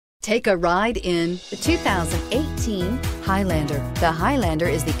Take a ride in the 2018 Highlander. The Highlander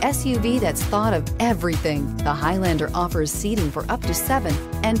is the SUV that's thought of everything. The Highlander offers seating for up to 7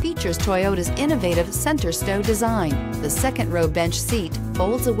 and features Toyota's innovative center stow design. The second row bench seat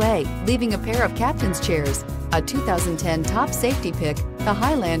folds away, leaving a pair of captain's chairs. A 2010 top safety pick, the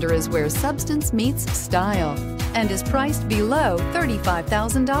Highlander is where substance meets style and is priced below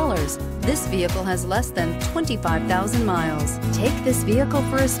 $35,000. This vehicle has less than 25,000 miles. Take this vehicle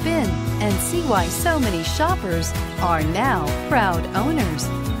for a spin and see why so many shoppers are now proud owners.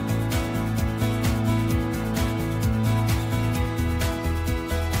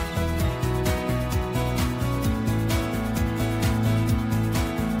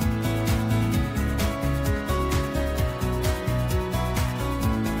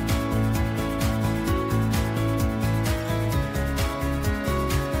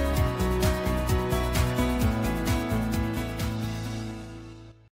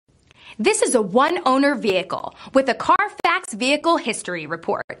 This is a one-owner vehicle with a Carfax Vehicle History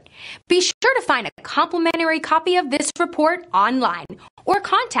Report. Be sure to find a complimentary copy of this report online or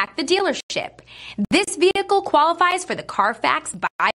contact the dealership. This vehicle qualifies for the Carfax